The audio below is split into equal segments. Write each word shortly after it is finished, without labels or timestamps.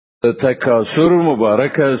تکاثر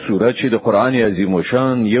مبارکه سوره چې د قران عظیم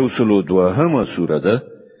شان 102 سوره ده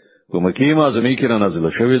په مکه معظمه کې نازله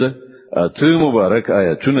شوې ده. اته مبارک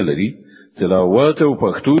آیاتونه لري. تلاوت او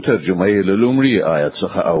پښتو ترجمه یې له لومړي آیت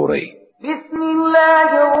څخه اوري. بسم الله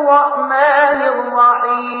الرحمن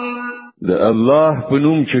الرحیم. د الله په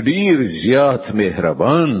نوم چې ډیر زیات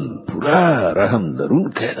مهربان پورا رحم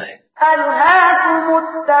درونکی دی. الهاكم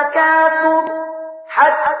التكاثر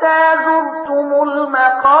حتى زرتم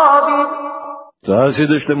المقابر. تاسو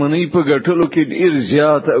د شتمنۍ په ګټلو کې ډیر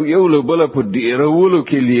زیات او یو له بل په ډیرولو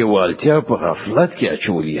کې لیوالتیا په غفلت کې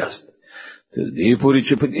اچولي یاست. تر دې پورې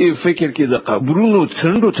چې په دې فکر کې د قبرونو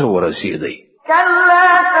څنډو ته ورسېدئ. كلا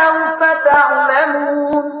سوف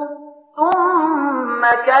تعلمون ثم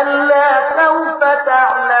كلا سوف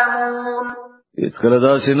تعلمون. هیڅکله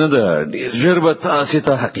داسې نه ده. ډیر ژر به تاسو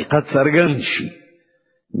ته حقیقت څرګند شي.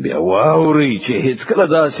 بیا واورئ چې هیڅکله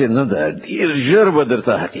داسې نه ده. ډیر ژر به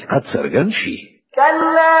درته حقیقت څرګند شي.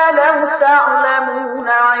 كلا لو تعلمون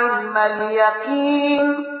علم اليقين.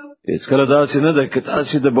 هیڅکله داسې نه ده که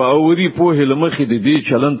تاسو د باوري پوهې لمخې د دې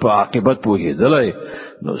چلن په عاقبت پوهېدلای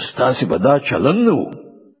نو تاسو به دا چلن نه وو.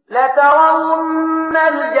 لترون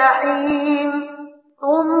الجحيم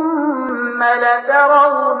ثم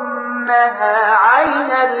لترونها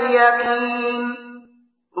عين اليقين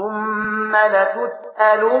ثم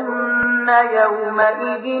لتسألن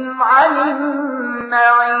يومئذ عن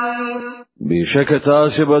النعيم. بشک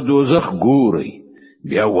تاسو به دوزخ ګورئ.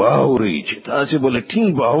 بیا واورئ چې تاسو بل ټینګ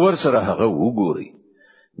باور سره هغه وګورئ.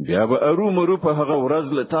 بیا به ارومرو په هغه ورځ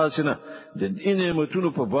له تاسو نه د دې نعمتونو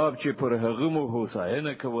په باب چې پر هغه مو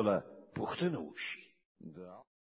هوساینه کوله پوښتنه وشي.